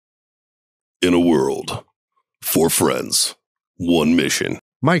In a world, 4 friends, 1 mission.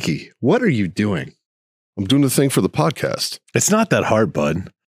 Mikey, what are you doing? I'm doing the thing for the podcast. It's not that hard,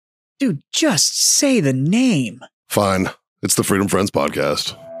 bud. Dude, just say the name. Fine. It's the Freedom Friends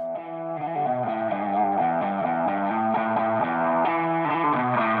podcast.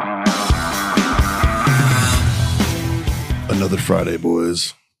 Another Friday,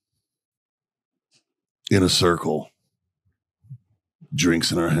 boys. In a circle.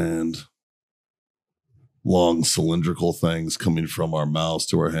 Drinks in our hand. Long cylindrical things coming from our mouths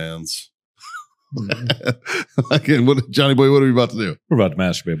to our hands. Again, Johnny boy, what are we about to do? We're about to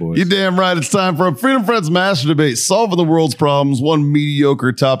masturbate, boys. You damn right. It's time for a Freedom Friends Master Debate, solving the world's problems, one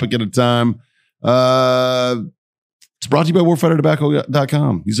mediocre topic at a time. It's brought to you by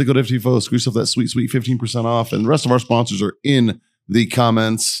warfightertobacco.com. Use the code FTFO, screw yourself that sweet 15% off. And the rest of our sponsors are in the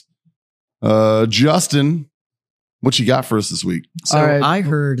comments. Justin, what you got for us this week? So All right. I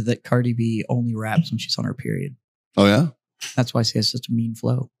heard that Cardi B only raps when she's on her period. Oh, yeah? That's why she has such a mean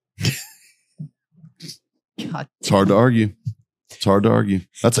flow. God. It's hard to argue. It's hard to argue.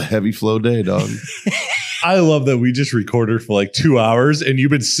 That's a heavy flow day, dog. I love that we just recorded for like 2 hours and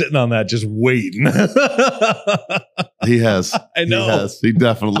you've been sitting on that just waiting. He has. I know. He has. He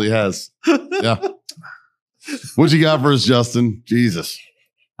definitely has. Yeah. What you got for us, Justin? Jesus.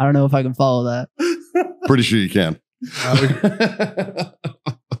 I don't know if I can follow that. Pretty sure you can.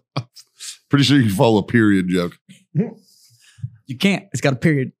 Pretty sure you can follow a period joke. You can't. It's got a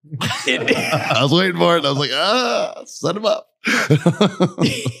period. I was waiting for it. I was like, set him up.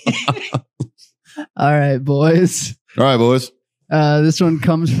 All right, boys. All right, boys. This one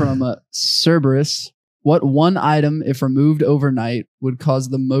comes from Cerberus. What one item, if removed overnight, would cause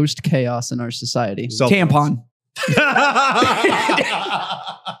the most chaos in our society? Tampon.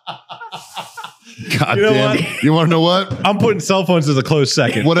 God You know damn. what? You want to know what? I'm putting cell phones as a close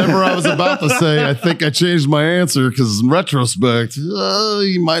second. Whatever I was about to say, I think I changed my answer because in retrospect,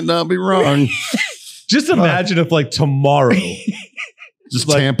 you might not be wrong. Just imagine if like tomorrow, Just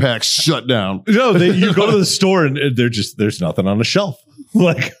Like- Tampax shut down. you go to the store and there's nothing on the shelf.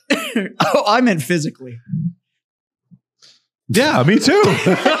 Like, Oh, I meant physically. yeah, me too.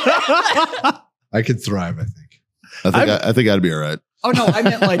 I could thrive, I think. I think I'd be all right. Oh, no, I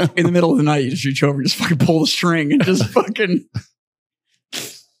meant like in the middle of the night, you just reach over and just fucking pull the string and just fucking.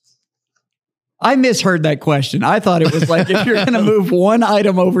 I misheard that question. I thought it was like if you're going to move one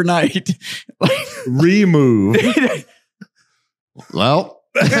item overnight. Remove. Well,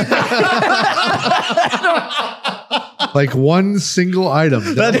 Like one single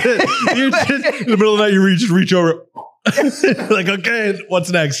item. That's it. You're just, in the middle of the night, you reach over. Like, okay, what's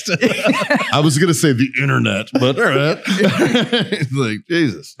next? I was going to say the internet, but all right. It's like,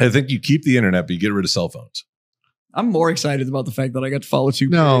 Jesus. I think you keep the internet, but you get rid of cell phones. I'm more excited about the fact that I got to follow two.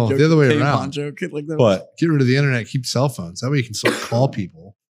 No, period the other way tampon around. Joke. Like that But Get rid of the internet, keep cell phones. That way you can still call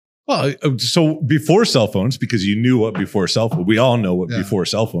people. well, so before cell phones, because you knew what before cell phone, we all know what Yeah. before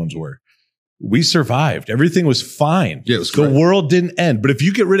cell phones were. We survived. Everything was fine. Yeah, it was The great. world didn't end. But if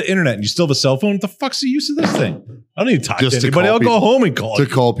you get rid of internet and you still have a cell phone, what the fuck's the use of this thing? I don't need to talk Just to to anybody. call I'll people. go home and call To you.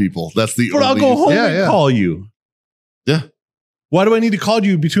 call people. That's the But I'll only go use. home Yeah, and yeah. call you. Yeah. Why do I need to call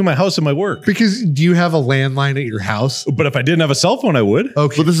you between my house and my work? Because do you have a landline at your house? But if I didn't have a cell phone, I would.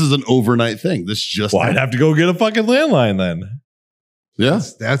 Okay. But this is an overnight thing. This just Well, I'd have to go get a fucking landline then. Yeah,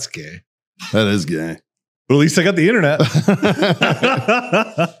 That's gay. that is gay. But at least I got the internet.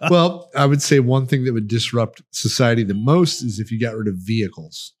 Well, I would say one thing that would disrupt society the most is if you got rid of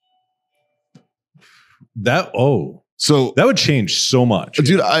vehicles. that would change so much.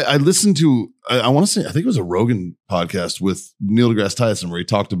 Dude, I listened to, I want to say, I think it was a Rogan podcast with Neil deGrasse Tyson where he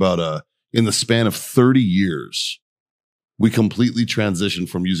talked about in the span of 30 years, we completely transitioned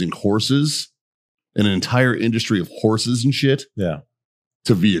from using horses, an entire industry of horses and shit, Yeah.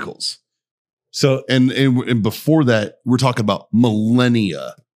 to vehicles. So And before that, we're talking about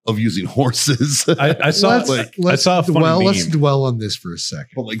millennia of using horses. I saw I saw a funny let's meme. dwell on this for a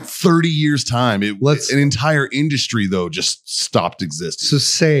second. But like 30 years time, Let's- an entire industry though just stopped existing. So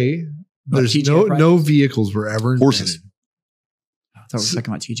say there's TGI Fridays? no vehicles were ever invented. Horses. I thought we were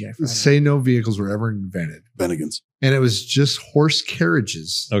talking about TJ Friday. Say no vehicles were ever invented. Bennigan's. And it was just horse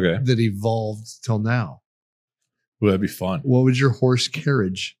carriages Okay. that evolved till now. Well, that'd be fun. What would your horse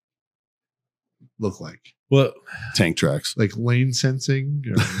carriage look like? Well, Tank tracks. Like lane sensing?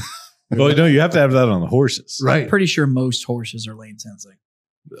 Or- well, no, you have to have that on the horses. right. Pretty sure most horses are lane sensing.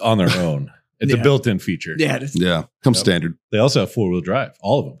 On their own. It's a Yeah. built-in feature. Yeah, it is. Yeah. Comes Yep. standard. They also have four-wheel drive.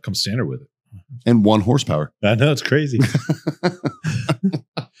 All of them come standard with it. And 1 horsepower. I know, it's crazy.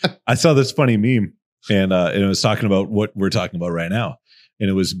 I saw this funny meme, and it was talking about what we're talking about right now. And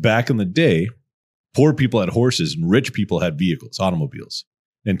it was back in the day, poor people had horses and rich people had vehicles, automobiles.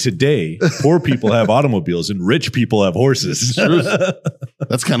 And today, poor people have automobiles and rich people have horses.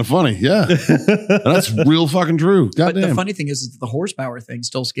 That's kind of funny. Yeah. That's real fucking true. But the Goddamn. funny thing is that the horsepower thing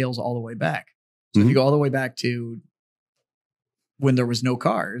still scales all the way back. So if you go all the way back to when there was no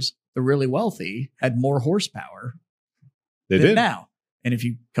cars, the really wealthy had more horsepower They than did. now. And if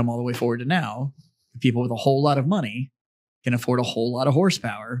you come all the way forward to now, people with a whole lot of money can afford a whole lot of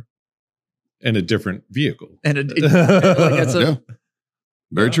horsepower. And a different vehicle. And it's Yeah.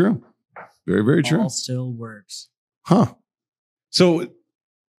 Very true. Very, very true. all still works. Huh. So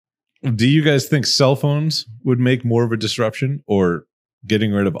do you guys think cell phones would make more of a disruption, or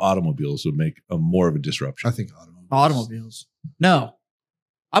getting rid of automobiles would make a more of a disruption? I think Automobiles. No.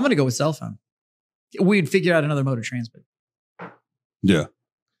 I'm going to go with cell phone. We'd figure out another mode of transport. Yeah.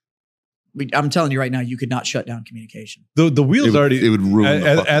 I'm telling you right now, you could not shut down communication. The wheel's It already would ruin the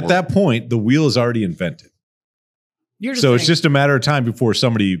at fucking world. that point, the wheel is already invented. You're just So it's saying- just a matter of time before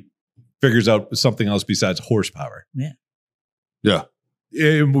somebody figures out something else besides horsepower. Yeah.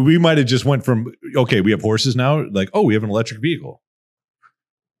 We might have just went from, okay, we have horses now. Like, oh, we have an electric vehicle.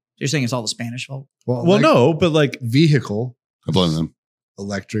 You're saying it's all the Spanish fault? Well, like, no, but like, vehicle, I blame them.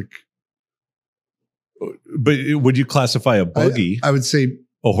 electric. but would you classify a buggy, I would say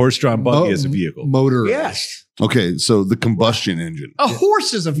a horse-drawn buggy, as a vehicle? motorized. Okay. So the combustion engine. A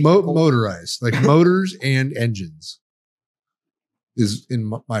horse is a vehicle. Motorized, like motors and engines is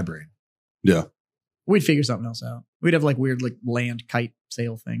in my brain. Yeah. We'd figure something else out. We'd have like weird like land kite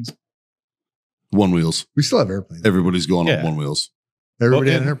sail things. One wheels. We still have airplanes. Everybody's going Yeah. on one wheels. Everybody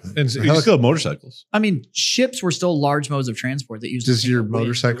Well, had an airplane. And you still have motorcycles. I mean, ships were still large modes of transport that used. Does a your single wind. There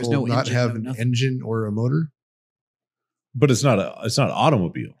was motorcycle no not engine, have no an nothing. engine or a motor? But it's not an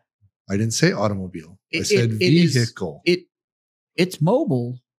automobile. I didn't say automobile. I It- said it is- vehicle. It's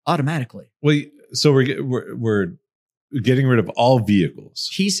mobile automatically. Well, so we're getting rid of all vehicles.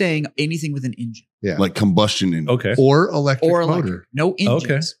 He's saying anything with an engine Yeah. Like combustion engine. Okay. or electric or motor. electric. No engines.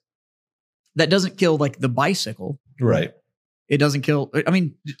 Okay. That doesn't kill like the bicycle. Right. It doesn't kill. I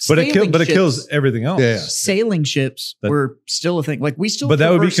mean, But it sailing kills ships- everything else. Yeah. Sailing ships That- were still a thing. Like we still. But that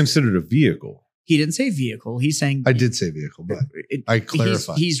would be traverse- considered a vehicle. He didn't say vehicle. He's saying I did say vehicle, but I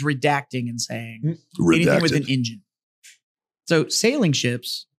clarified. He's redacting and saying Redacted. anything with an engine. So sailing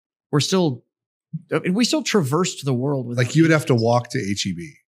ships were still. I mean, we still traversed the world with like you would have to walk to HEB.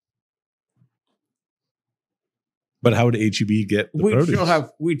 But how would HEB get the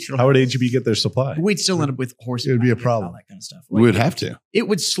produce? How would HEB get their supply? We'd still end up with horses. It would be a and problem. all that kind of stuff. We would have to. It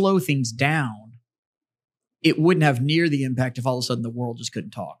would slow things down. It wouldn't have near the impact if all of a sudden the world just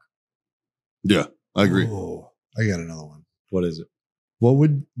couldn't talk. Yeah. I agree. Oh, I got another one. What is it? What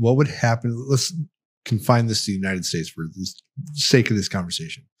would happen? Let's confine this to the United States for the sake of this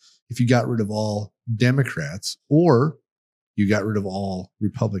conversation. If you got rid of all Democrats or you got rid of all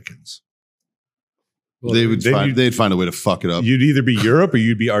Republicans. Well, they would then find, they'd find a way to fuck it up. You'd either be Europe or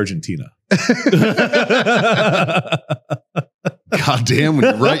you'd be Argentina. God damn,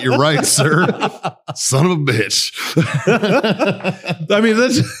 when you're right, sir. Son of a bitch. I mean,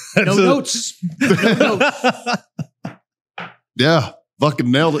 that's No notes. No notes. Yeah.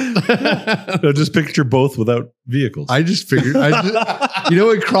 Fucking nailed it. No, just picture both without vehicles. I just figured, you know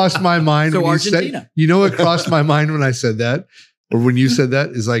what crossed my mind? So when you said- Argentina. you know what crossed my mind when I said that? Or when you said that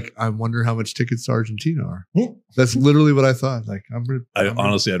is like, I wonder how much tickets to Argentina are. That's literally what I thought. Like,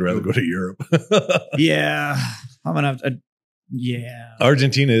 Honestly, I'd rather go to Europe. Yeah. I'm going to have to. Yeah.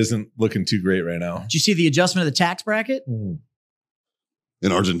 Argentina isn't looking too great right now. Did you see the adjustment of the tax bracket? In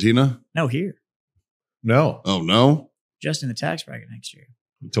Argentina? No, here. No. Oh, no. Adjusting the tax bracket next year.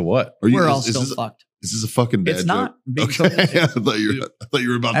 To what? Are you, We're all is still this, fucked. is this a fucking dad It's not. joke? Okay. I thought you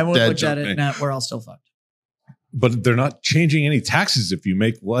were about I to won't dad look at joke it. me. No, we're all still fucked. But they're not changing any taxes if you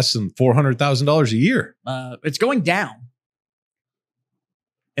make less than $400,000 a year. It's going down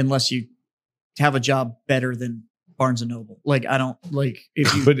unless you have a job better than Barnes and Noble. Like I don't like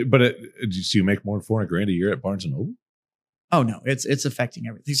if you. So you make more than $400,000 a year at Barnes and Noble? Oh no, it's affecting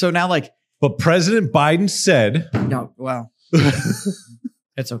everything. So now like But President Biden said, no, well,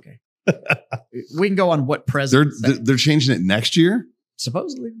 it's okay. We can go on what president They're changing it next year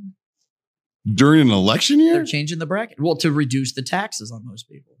supposedly during an election year. they're changing the bracket. Well, to reduce the taxes on most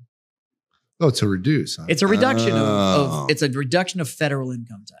people. to reduce. Huh? It's a reduction Oh. of it's a reduction of federal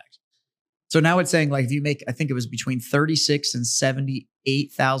income tax. So now it's saying like if you make, I think it was between $36,000 and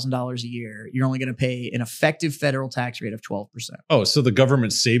 $78,000 a year, you're only going to pay an effective federal tax rate of 12%. oh, so the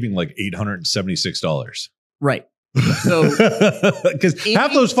government's saving like $876. Right. So Because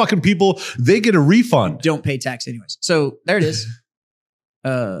half those fucking people, they get a refund. don't pay tax anyways. So there it is.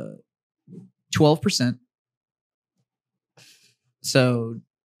 12%. So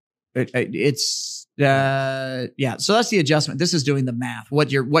it's yeah. So that's the adjustment. This is doing the math.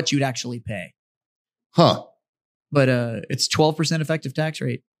 What you'd actually pay. Huh. But it's 12% effective tax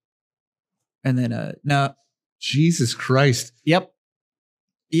rate. And then no. Jesus Christ. Yep.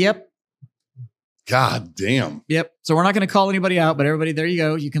 God damn. Yep. So we're not going to call anybody out, but everybody, there you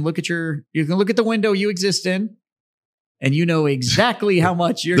go. You can look at the window you exist in, and you know exactly how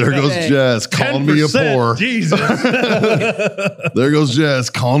much you're There gonna goes pay. Jazz calling me a 10%, poor. Jesus. There goes Jazz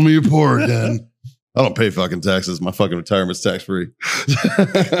calling me a poor again. I don't pay fucking taxes. My fucking retirement's tax free.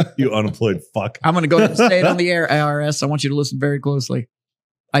 You unemployed fuck. I'm going to go ahead and say it on the air, IRS. I want you to listen very closely.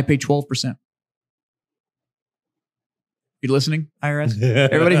 I pay 12%. You listening, IRS?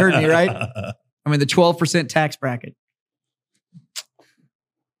 Everybody heard me, right? I'm in the 12% tax bracket.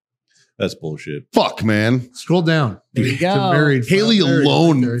 That's bullshit. Fuck, man. Scroll down. There you To go. married Haley married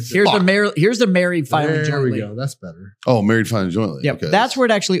alone. there. Here's the married filing There jointly. we go. That's better. Oh, married filing jointly. Yep. Okay. That's where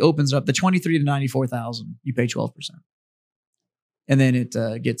it actually opens up. The 23 to 94,000, you pay 12%. And then it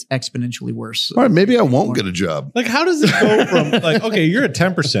gets exponentially worse. All right, maybe I won't get a job. Like, how does it go from like, okay, you're at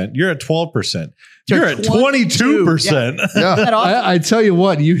 10%, you're at 12%, To you're at 22%. Yeah. That awesome? I tell you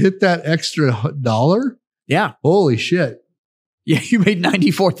what, you hit that extra $1. Yeah. Holy shit. Yeah. You made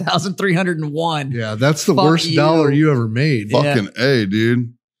 94,301. Yeah, that's the Fuck worst you. dollar you ever made. Yeah. Fucking A,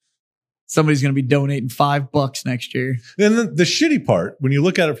 dude. Somebody's going to be donating $5 next year. And then the shitty part, when you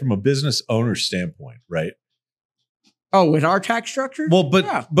look at it from a business owner standpoint, right? Oh, with our tax structure? Well, but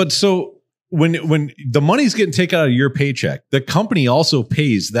Yeah. but so when the money's getting taken out of your paycheck, the company also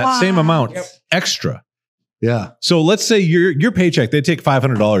pays that same amount Yep. extra. Yeah. So let's say your paycheck, they take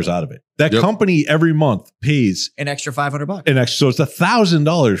 $500 out of it. That Yep. company every month pays An extra $500. an extra. So it's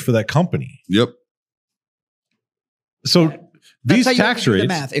 $1,000 for that company. Yep. So That's these how you tax do the rates,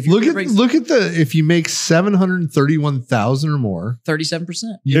 math. If Look you at the if you make 731,000 or more 37%.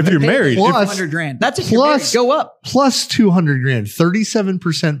 if you're married, Plus- 100 grand. That's if you're plus- married. Go up. plus 200 grand,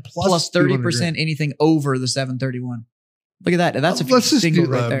 37% Plus 200 30% grand. anything over the 731. Look at that. That's if Let's you're just single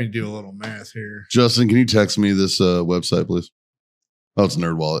do, right let there. me do a little math here. Justin, can you text me this website, please? Oh, it's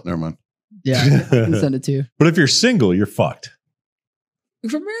NerdWallet. Never mind. Yeah, I can send it to you. but if you're single, you're fucked.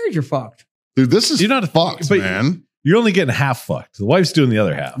 If you're married, you're fucked. Dude, this is You're not fucked, but- man. You're only getting half fucked. The wife's doing the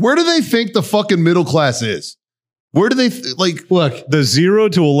other half. Where do they think the fucking middle class is? Where do they like? Look, The $0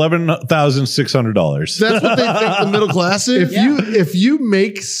 to $11,600. That's what they think the middle class is. if you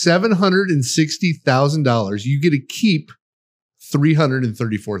make $760,000, you get to keep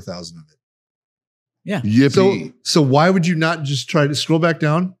 334,000 of it. Yippee! So why would you not just try to scroll back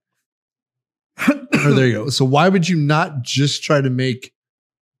down? Or there you go. So why would you not just try to make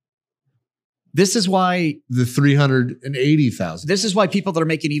This is why the 380,000? this is why people that are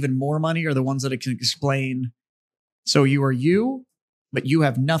making even more money are the ones that can explain. So you are you, but you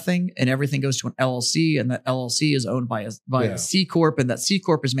have nothing, and everything goes to an LLC, and that LLC is owned by a C corp, and that C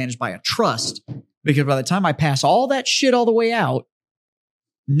corp is managed by a trust. Because by the time I pass all that shit all the way out,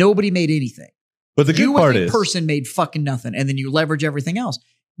 nobody made anything. But the good You part as a is, person made fucking nothing, and then you leverage everything else.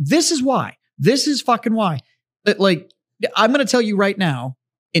 This is why. This is fucking why. Like, I'm going to tell you right now.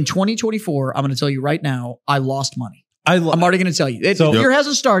 In 2024, I'm going to tell you right now, I lost money. I'm already going to tell you. So- the year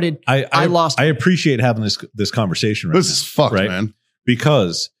hasn't started. I lost I money. appreciate having this conversation right This now, is fucked, right? man.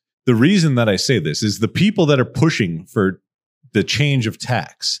 because the reason that I say this is the people that are pushing for the change of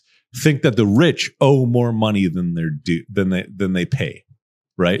tax think that the rich owe more money than they pay.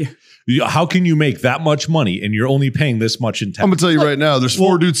 Right? How can you make that much money and you're only paying this much in tax? I'm gonna tell you right now. There's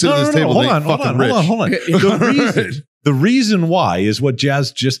four dudes sitting at this table. They ain't fucking rich. Hold on. The reason why is what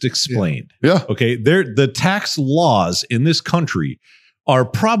Jazz just explained. Yeah. Okay. The tax laws in this country are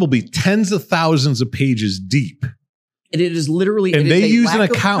probably tens of thousands of pages deep. And it is literally, And it they is a use an lack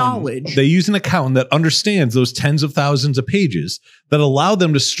of accountant. knowledge. They use an accountant that understands those tens of thousands of pages that allow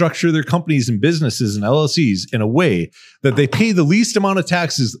them to structure their companies and businesses and LLCs in a way that they pay the least amount of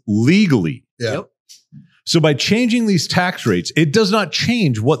taxes legally. Yeah. Yep. So by changing these tax rates, it does not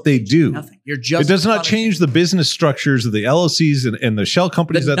change what they do. Nothing. You're just It does not punishing. change the business structures of the LLCs and the shell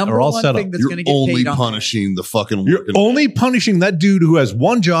companies The that number are all one set up. thing that's You're going to get only paid on punishing the fucking You're working. only punishing that dude who has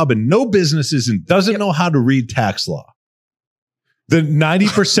one job and no businesses and doesn't know how to read tax law. The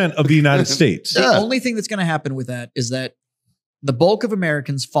 90% of the United States. The Yeah. only thing that's going to happen with that is that the bulk of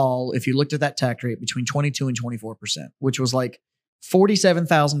Americans fall, if you looked at that tax rate, between 22 and 24%, which was like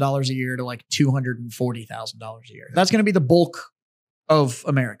 $47,000 a year to like $240,000 a year. That's going to be the bulk of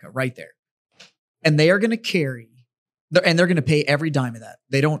America right there. And they are going to carry, and they're going to pay every dime of that.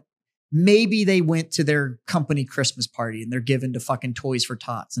 maybe they went to their company Christmas party and they're given to fucking Toys for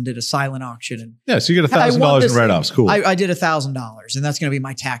Tots and did a silent auction. And Yeah, so you get I want $1,000 this in write-offs. Cool. I did $1,000 and that's going to be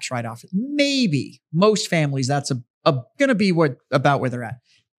my tax write-off. Maybe most families, that's going to be about where they're at.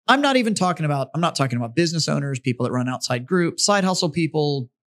 I'm not talking about business owners, people that run outside groups, side hustle people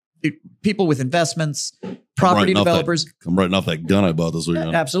with investments, property developers. I'm writing off that gun I bought this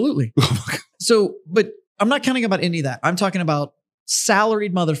weekend. Absolutely. So, but I'm not counting about any of that. I'm talking about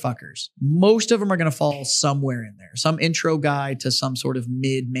salaried motherfuckers. Most of them are going to fall somewhere in there. Some intro guy to some sort of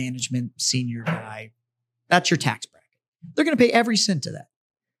mid-management senior guy. That's your tax bracket. They're going to pay every cent to that.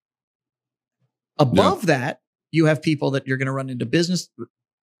 Above that, you have people that you're going to run into business,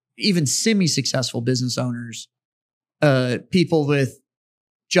 even semi-successful business owners, people with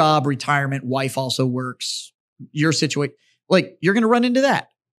job, retirement, wife also works, your situation. Like you're going to run into that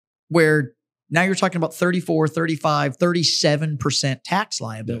where now you're talking about 34, 35, 37% tax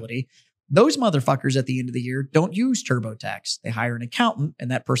liability. Those motherfuckers at the end of the year don't use TurboTax. They hire an accountant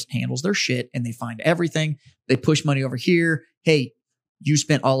and that person handles their shit and they find everything. They push money over here. Hey, you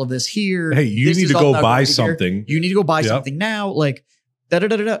spent all of this here. Hey, you need to go buy something. You need to go buy something now. Like,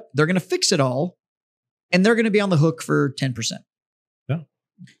 da-da-da-da-da. They're going to fix it all and they're going to be on the hook for 10%.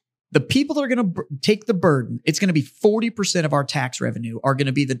 The people that are going to take the burden, it's going to be 40% of our tax revenue are going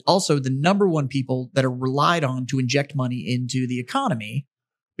to be also the number one people that are relied on to inject money into the economy,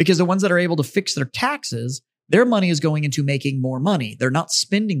 because the ones that are able to fix their taxes, their money is going into making more money. They're not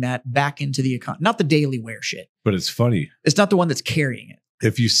spending that back into the economy, not the daily wear shit. But it's funny. It's not the one that's carrying it.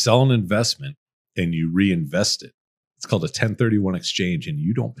 If you sell an investment and you reinvest it, it's called a 1031 exchange and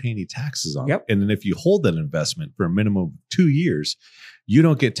you don't pay any taxes on it. And then if you hold that investment for a minimum of 2 years, you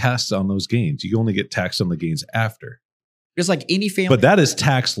don't get taxed on those gains. You only get taxed on the gains after. Just like any family. But that is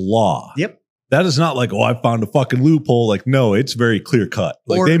tax law. Yep. That is not like, oh, I found a fucking loophole. Like, no, it's very clear cut.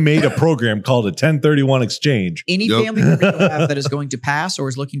 Like they made a program called a 1031 exchange. Any family that they have that is going to pass or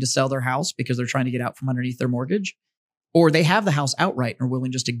is looking to sell their house because they're trying to get out from underneath their mortgage, or they have the house outright and are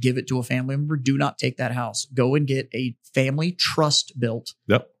willing just to give it to a family member, do not take that house. Go and get a family trust built.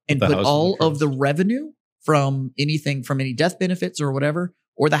 Yep. And put all of the revenue from anything, from any death benefits or whatever,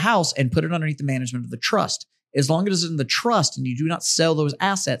 or the house, and put it underneath the management of the trust. As long as it's in the trust and you do not sell those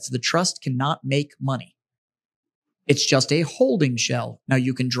assets, the trust cannot make money. It's just a holding shell. Now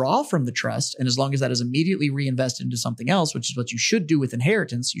you can draw from the trust, and as long as that is immediately reinvested into something else, which is what you should do with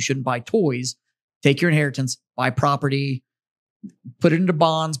inheritance, you shouldn't buy toys. Take your inheritance, buy property, put it into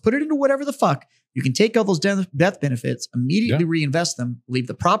bonds, put it into whatever the fuck. You can take all those death benefits, immediately reinvest them, leave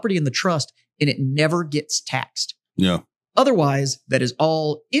the property in the trust, and it never gets taxed. Yeah. Otherwise, that is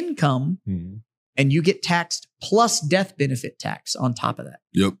all income, and you get taxed plus death benefit tax on top of that.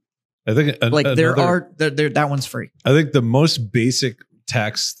 Yep. I think that one's free. I think the most basic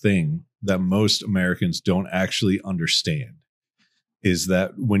tax thing that most Americans don't actually understand is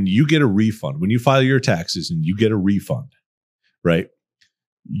that when you get a refund, when you file your taxes and you get a refund, right?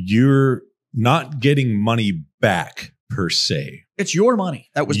 You're not getting money back per se. It's your money.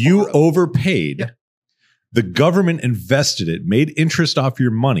 That was you borrowed. overpaid. Yep. The government invested it, made interest off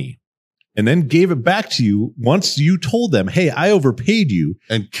your money, and then gave it back to you once you told them, hey, I overpaid you.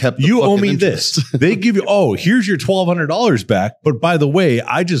 And kept you owe me interest. this. They give you, oh, here's your $1,200 back. But by the way,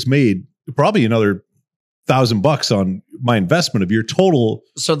 I just made probably another $1,000 on my investment of your total.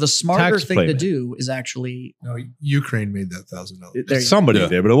 So the smarter tax thing payment. to do is actually No, Ukraine made that $1,000. Somebody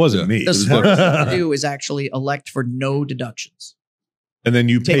did, but it wasn't me. the smarter thing to do is actually elect for no deductions. And then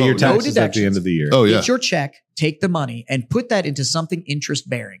you pay Take your no taxes at the deductions. end of the year. Oh, yeah. Get your check, take the money, and put that into something interest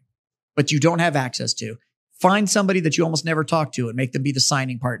bearing, but you don't have access to. Find somebody that you almost never talk to and make them be the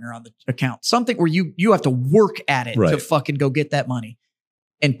signing partner on the account. Something where you have to work at it to Right. fucking go get that money.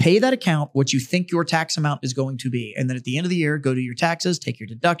 And pay that account what you think your tax amount is going to be. And then at the end of the year, go to your taxes, take your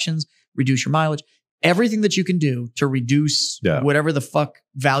deductions, reduce your mileage, everything that you can do to reduce whatever the fuck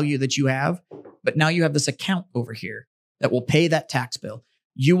value that you have. But now you have this account over here that will pay that tax bill.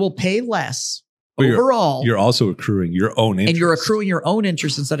 You will pay less overall. You're also accruing your own interest. And you're accruing your own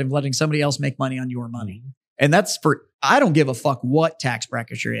interest instead of letting somebody else make money on your money. And that's for, I don't give a fuck what tax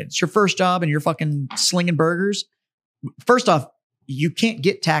bracket you're in. It's your first job and you're fucking slinging burgers. First off, you can't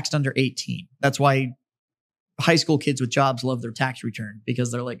get taxed under 18. That's why high school kids with jobs love their tax return,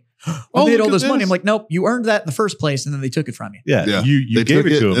 because they're like, I made all this money. I'm like, nope, you earned that in the first place and then they took it from you. Yeah. Yeah. You They gave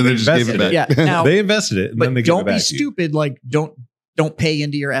took it to it them. and they just gave it invested back. Yeah. Now, They invested it and but then they gave it don't back be to you. stupid. Like don't pay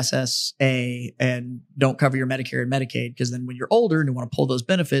into your SSA and don't cover your Medicare and Medicaid, because then when you're older and you want to pull those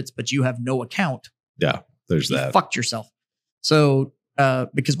benefits, but you have no account, Yeah, there's you that. fucked yourself. So,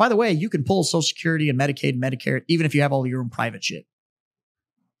 because by the way, you can pull Social Security and Medicaid and Medicare even if you have all your own private shit.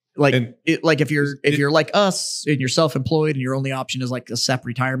 Like And like if you're like us and you're self-employed and your only option is like a SEP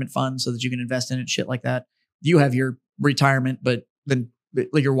retirement fund so that you can invest in it, shit like that. You have your retirement, but then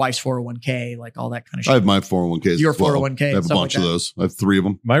like your wife's 401k, like all that kind of shit. I have my 401ks. Your as well. 401k I and have a stuff bunch like of that. those. I have 3 of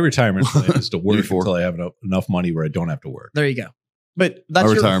them. my retirement plan is to work Maybe 4. until I have enough money where I don't have to work. There you go. But that's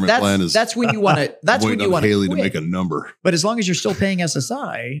My your retirement plan is- that's when you want to. That's when Waiting you on want Haley to to make a number. But as long as you're still paying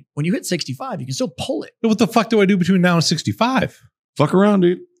SSI, when you hit 65, you can still pull it. What the fuck do I do between now and 65 Fuck around,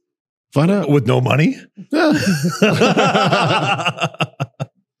 dude. Find out. with no money?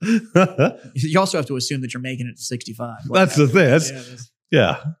 You also have to assume that you're making it to 65. That's the thing.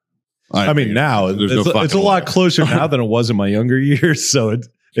 Yeah. I mean, now There's no it's a fucking lot way. closer now than it was in my younger years. So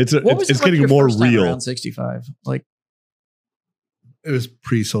it's What was it's it like getting your more first time real. around 65? Like, It was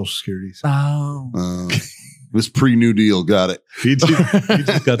pre-Social Security. So oh, It was pre-New Deal. Got it. He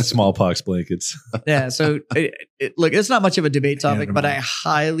just got smallpox blankets. yeah. So look, it's not much of a debate topic, Yeah, but I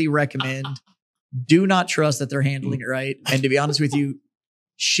highly recommend do not trust that they're handling it right. And to be honest with you,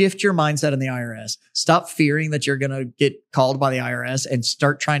 shift your mindset on the IRS. Stop fearing that you're going to get called by the IRS and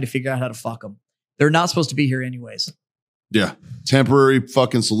start trying to figure out how to fuck them. They're not supposed to be here anyways. Yeah. Temporary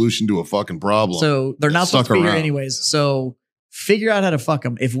fucking solution to a fucking problem. So they're not Suck supposed to be here around. anyways. So figure out how to fuck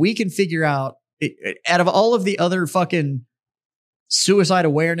them. If we can figure out out of all of the other fucking suicide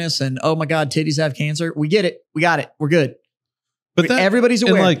awareness and, oh my God, titties have cancer. We get it. We got it. We're good. But that, Everybody's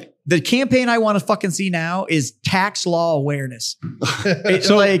and aware. like, The campaign I want to fucking see now is tax law awareness. It's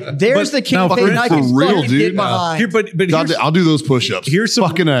So, like, there's but the now campaign I can for real, fucking dude. get behind. here, but God, here's, I'll do those push-ups. here's some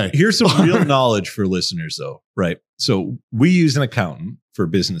fucking A. here's some real knowledge for listeners, though. Right. So we use an accountant for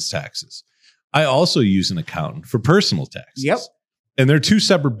business taxes. I also use an accountant for personal taxes. Yep. And they're 2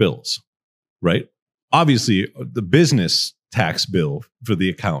 separate bills, right? Obviously, the business tax bill for the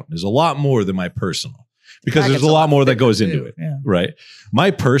accountant is a lot more than my personal because there's It's a lot more that thicker, goes too. into it, Yeah. right?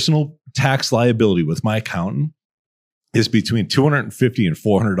 My personal tax liability with my accountant is between $250 and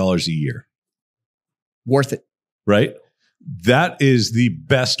 $400 a year, Worth it. right? That is the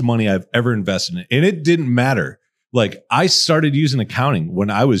best money I've ever invested in. And it didn't matter. Like, I started using accounting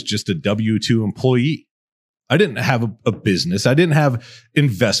when I was just a W-2 employee. I didn't have a business. I didn't have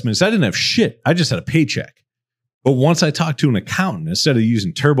investments. I didn't have shit. I just had a paycheck. But once I talked to an accountant, instead of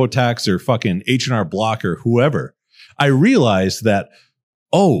using TurboTax or fucking H&R Block or whoever, I realized that,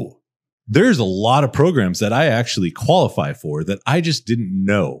 oh, there's a lot of programs that I actually qualify for that I just didn't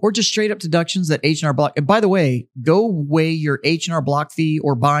know. Or just straight up deductions that H&R Block. And by the way, go weigh your H&R Block fee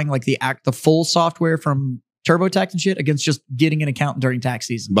or buying like the full software from TurboTax and shit against just getting an accountant during tax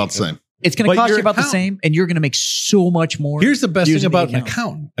season. About the same. It's going to But cost your you about the accountant- same, and you're going to make so much more. Here's the best thing using the about an accountant.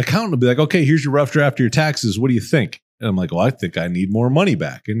 accountant. Accountant will be like, okay, here's your rough draft of your taxes. What do you think? And I'm like, well, I think I need more money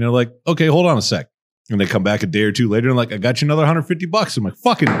back. And they're like, okay, hold on a sec. And they come back a day or two later and like, I got you another $150. I'm like,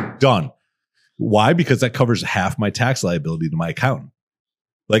 fucking done. Why? Because that covers half my tax liability to my accountant.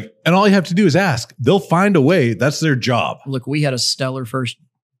 Like, and all you have to do is ask. They'll find a way. That's their job. Look, we had a stellar first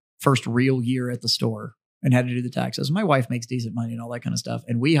real year at the store and had to do the taxes. My wife makes decent money and all that kind of stuff.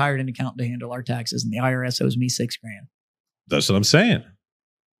 And we hired an accountant to handle our taxes, and the IRS owes me $6,000. That's what I'm saying.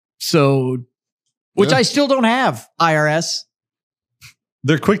 So, which Yeah. I still don't have, IRS.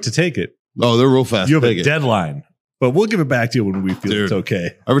 They're quick to take it. Oh, they're real fast. You have Take a it. deadline, but we'll give it back to you when we feel Dude. it's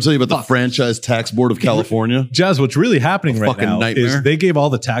okay. Ever tell you about the Fuck. Franchise Tax Board of California? Jazz, what's really happening right Fucking now nightmare. is they gave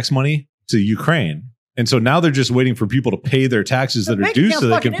all the tax money to Ukraine. And so now they're just waiting for people to pay their taxes that are Bank due account's so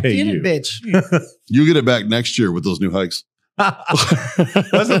they fucking can pay empty, you. isn't it, bitch. You get it back next year with those new hikes.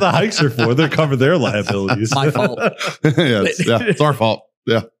 That's what the hikes are for. They cover their liabilities. My fault. It's our fault.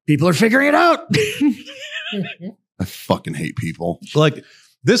 Yeah. People are figuring it out. I fucking hate people. Like,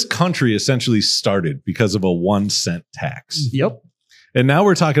 this country essentially started because of a 1 cent tax. Yep. And now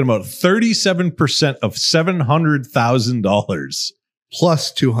we're talking about 37% of $700,000.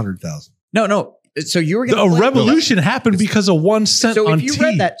 plus 200,000. No. So you were going A revolution happened because of 1 cent So on if you tea.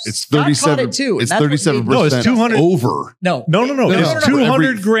 read that, It's Scott caught 37. it too. and It's that's what made 37% No, it's 200 over. No. No. No, It's no.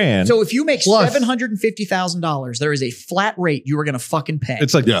 200 grand. So if you make Plus- $750,000, there is a flat rate you are going to fucking pay.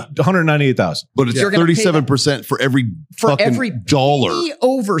 It's like Yeah. 198,000. But it's You're gonna pay 37% for every for fucking every dollar. penny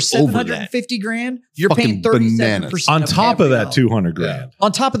over 750 grand, you're Fucking paying 37% On top of every that dollar. 200 grand.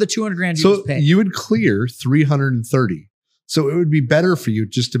 On top of the 200 grand you So just pay. you would clear 330. So it would be better for you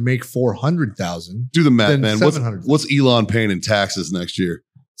just to make 400,000. Do the math, Then man. 700. What's Elon paying in taxes next year?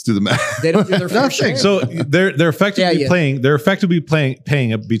 Let's do the math. They don't do their fair Nothing. share. So they're effectively Yeah. paying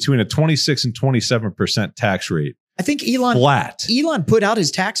paying between a 26 and 27% tax rate I think Elon flat. put out his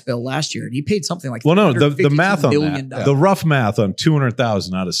tax bill last year and he paid something like Well, no, the $352 math on million that, the rough math on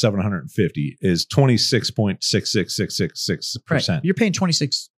 200,000 out of 750 is 26.66666%. Right. You're paying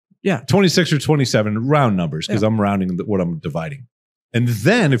 26 26 or 27 round numbers because I'm rounding what I'm dividing. And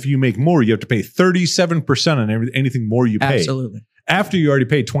then if you make more, you have to pay 37% on anything more you pay. Absolutely. After you already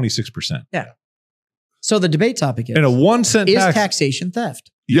paid 26%. Yeah. So the debate topic is, And a 1 cent is tax. taxation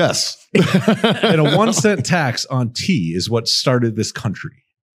theft? Yes. And a 1 cent tax on tea is what started this country.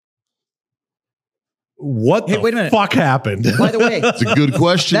 What Hey, wait a the minute. fuck happened? By the way, It's a good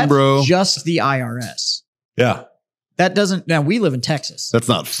question, that's bro. just the IRS. Yeah. That doesn't, now we live in Texas. That's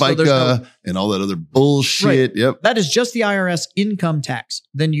not So FICA there's and all that other bullshit. Yep. That is just the IRS income tax.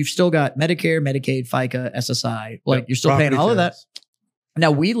 Then you've still got Medicare, Medicaid, FICA, SSI. Like you're still paying all of that.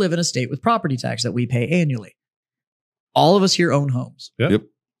 Now we live in a state with property tax that we pay annually. All of us here own homes. Yep.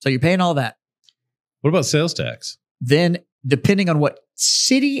 So you're paying all that. What about sales tax? Then depending on what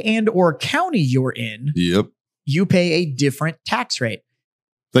city and or county you're in, Yep. you pay a different tax rate.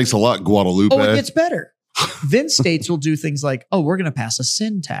 Thanks a lot, Guadalupe. Oh, it gets better. Then states will do things like, oh, we're going to pass a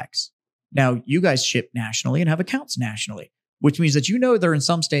sin tax. Now, you guys ship nationally and have accounts nationally, which means that they're in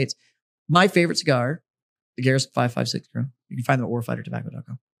some states. My favorite cigar, the Garrison 556 Crew. You can find them at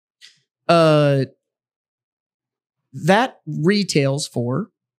warfightertobacco.com. That retails for,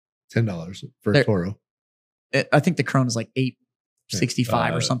 $10 for There- a Toro. I think the Crown is like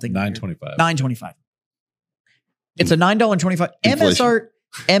 $8.65 or something. $9.25. $9.25. It's a $9.25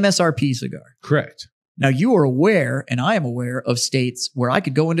 MSRP cigar. Correct. Now you are aware, and I am aware of states where I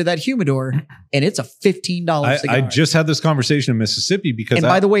could go into that humidor and it's a $15 cigar. I just had this conversation in Mississippi because and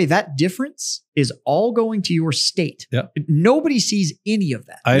by the way, that difference is all going to your state. Yeah. Nobody sees any of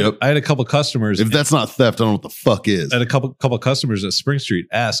that. I had a couple customers. If that's not theft, I don't know what the fuck is. I had a couple customers at Spring Street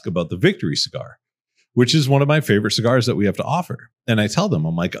ask about the Victory cigar, which is one of my favorite cigars that we have to offer. And I tell them,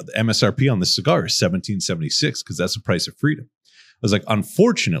 I'm like, the MSRP on this cigar is $17.76 because that's the price of freedom. I was like,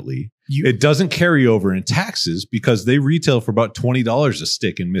 unfortunately, it doesn't carry over in taxes because they retail for about $20 a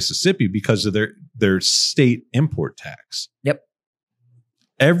stick in Mississippi because of their state import tax. Yep.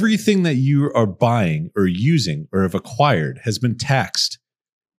 Everything that you are buying or using or have acquired has been taxed.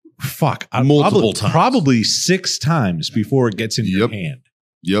 Multiple times. Probably 6 times before it gets in your Yep. hand.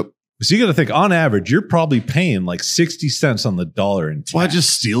 Yep. So you got to think, on average, you're probably paying like 60 cents on the dollar in tax. Why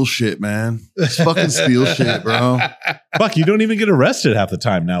just steal shit, man? Just fucking steal shit, bro. Fuck, you don't even get arrested half the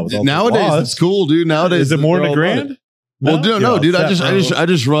time now. With all the Nowadays, laws. it's cool, dude. Nowadays, Is it more than they're a all about grand? it. Well, no, dude. I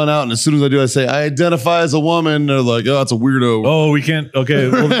just run out, and as soon as I do, I say I identify as a woman. They're like, oh, it's a weirdo. Oh, we can't. Okay,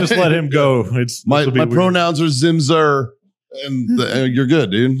 we'll just let him go. It's my this'll be weird. pronouns are Zimzer, and you're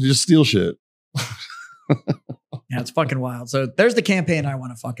good, dude. You just steal shit. Yeah, it's fucking wild. So there's the campaign I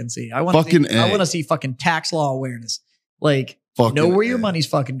want to fucking see. I want to see fucking tax law awareness. Like, know where your money's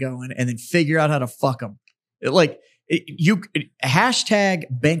fucking going and then figure out how to fuck them. Hashtag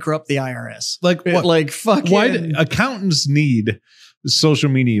bankrupt the IRS. Like what? Like fucking. Why do accountants need social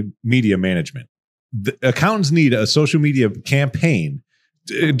media management? The accountants need a social media campaign.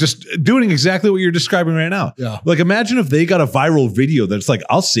 Just doing exactly what you're describing right now. Yeah. Like, imagine if they got a viral video that's like,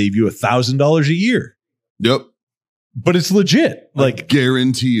 I'll save you $1,000 a year. Yep. But it's legit. Like,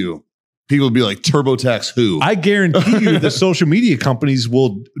 guarantee you, people will be like, TurboTax who? I guarantee you, the social media companies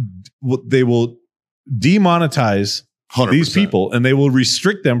will demonetize 100%. these people, and they will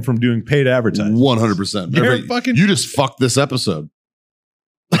restrict them from doing paid advertising. 100%. You just fucked this episode.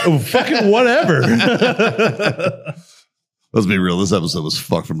 Oh, fucking whatever. Let's be real. This episode was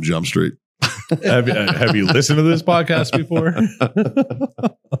fucked from Jump Street. Have you listened to this podcast before?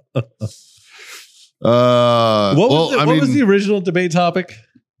 What was the original debate topic?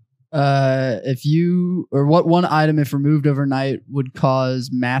 What one item, if removed overnight, would cause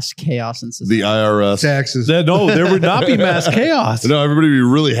mass chaos in society? The IRS. Taxes. No, there would not be mass chaos. No, everybody would be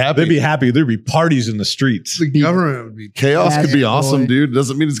really happy. They'd be happy. There'd be parties in the streets. The government would be Chaos could be Boy. awesome, dude.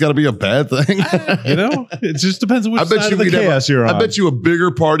 Doesn't mean it's got to be a bad thing. You know, it just depends on which side of the we'd have chaos you're on. I bet you a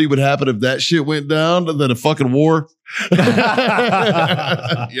bigger party would happen if that shit went down than a fucking war. You know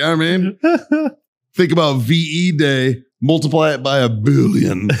what I mean? Think about VE Day, multiply it by 1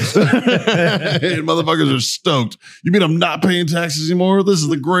 billion. Motherfuckers are stoked. You mean I'm not paying taxes anymore? This is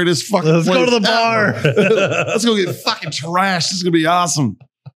the greatest fucking Let's place go to the bar. ever. Let's go get fucking trashed. This is gonna be awesome.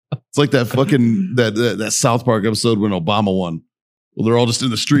 It's like that fucking that South Park episode when Obama won. Well, they're all just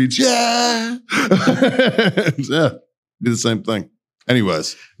in the streets. Yeah. Yeah. Be the same thing.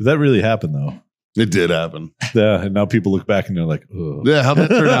 Anyways, That really happened, though. it did happen. Yeah, and now people look back and they're like, "Ugh." Yeah, how'd that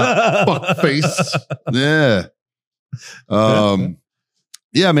turn out? Fuck face. Yeah.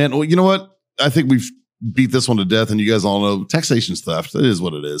 Yeah, man. Well, you know what? I think we've beat this one to death, and you guys all know taxation's theft. It is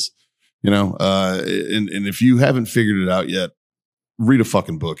what it is. You know, and if you haven't figured it out yet, read a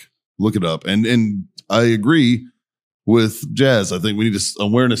fucking book. Look it up. And I agree with Jazz. I think we need an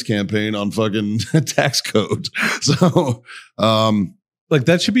awareness campaign on fucking tax code. So, Like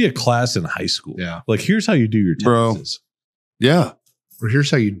that should be a class in high school. Yeah. Like here's how you do your Bro. taxes. yeah. Or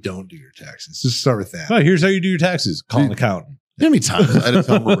here's how you don't do your taxes. Just start with that. Oh, here's how you do your taxes. Call an accountant. How many times I had to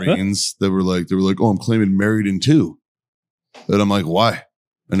tell Marines that were like, oh, I'm claiming married in 2. And I'm like, why?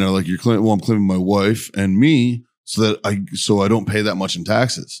 And they're like, I'm claiming my wife and me so I don't pay that much in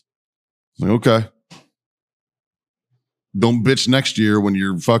taxes. I'm like, okay. Don't bitch next year when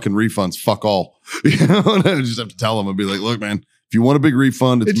your fucking refunds fuck all. You know, and I just have to tell them and be like, look, man, if you want a big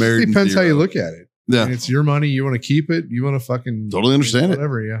refund, it's It married. just depends in how you 0. look at it. Yeah. And it's your money. You want to keep it. You want to fucking Totally understand it.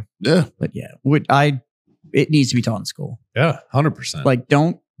 whatever. Yeah. Yeah. But yeah, it needs to be taught in school. Yeah, 100%. Like,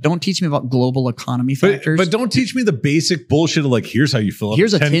 don't teach me about global economy factors. But don't teach me the basic bullshit of like, here's how you fill up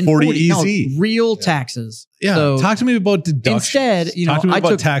Here's a 1040 1040 easy. real taxes. Yeah. So Talk to me about deductions. instead, you know, Talk to me I about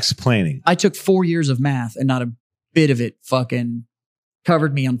took- tax planning. I took 4 years of math and not a bit of it fucking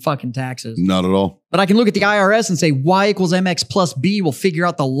covered me on fucking taxes. Not at all. But I can look at the IRS and say Y equals MX plus B will figure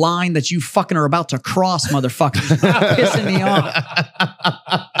out the line that you fucking are about to cross, motherfuckers. Pissing me off.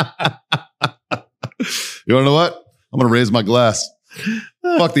 You want to know what? I'm going to raise my glass.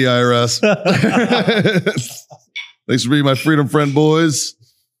 Fuck the IRS. Thanks for being my freedom friend, boys.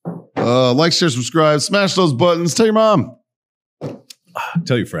 Like, share, subscribe, smash those buttons. Tell your mom.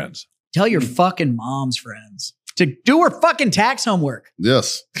 Tell your friends. Tell your fucking mom's friends to do her fucking tax homework.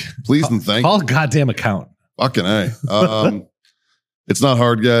 Yes. Please and thank you. Call a goddamn accountant. Fucking A. It's not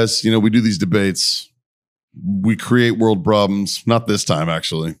hard, guys. You know, we do these debates. We create world problems. Not this time,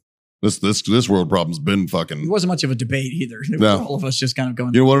 actually. This world problem's been It fucking. wasn't much of a debate either. No. All of us just kind of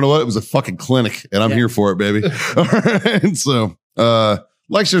going, You want to know what? It was a fucking clinic, and I'm Yeah. here for it, baby. All right. So,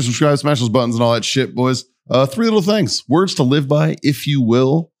 like, share, subscribe, smash those buttons and all that shit, boys. 3 little things. Words to live by, if you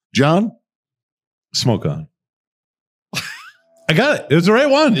will. John? Smoke on. I got it. It was the right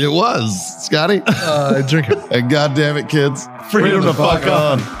one. It was. Scotty? Drink it. And goddamn it, kids. Freedom to fuck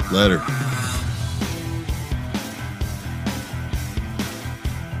on. Later.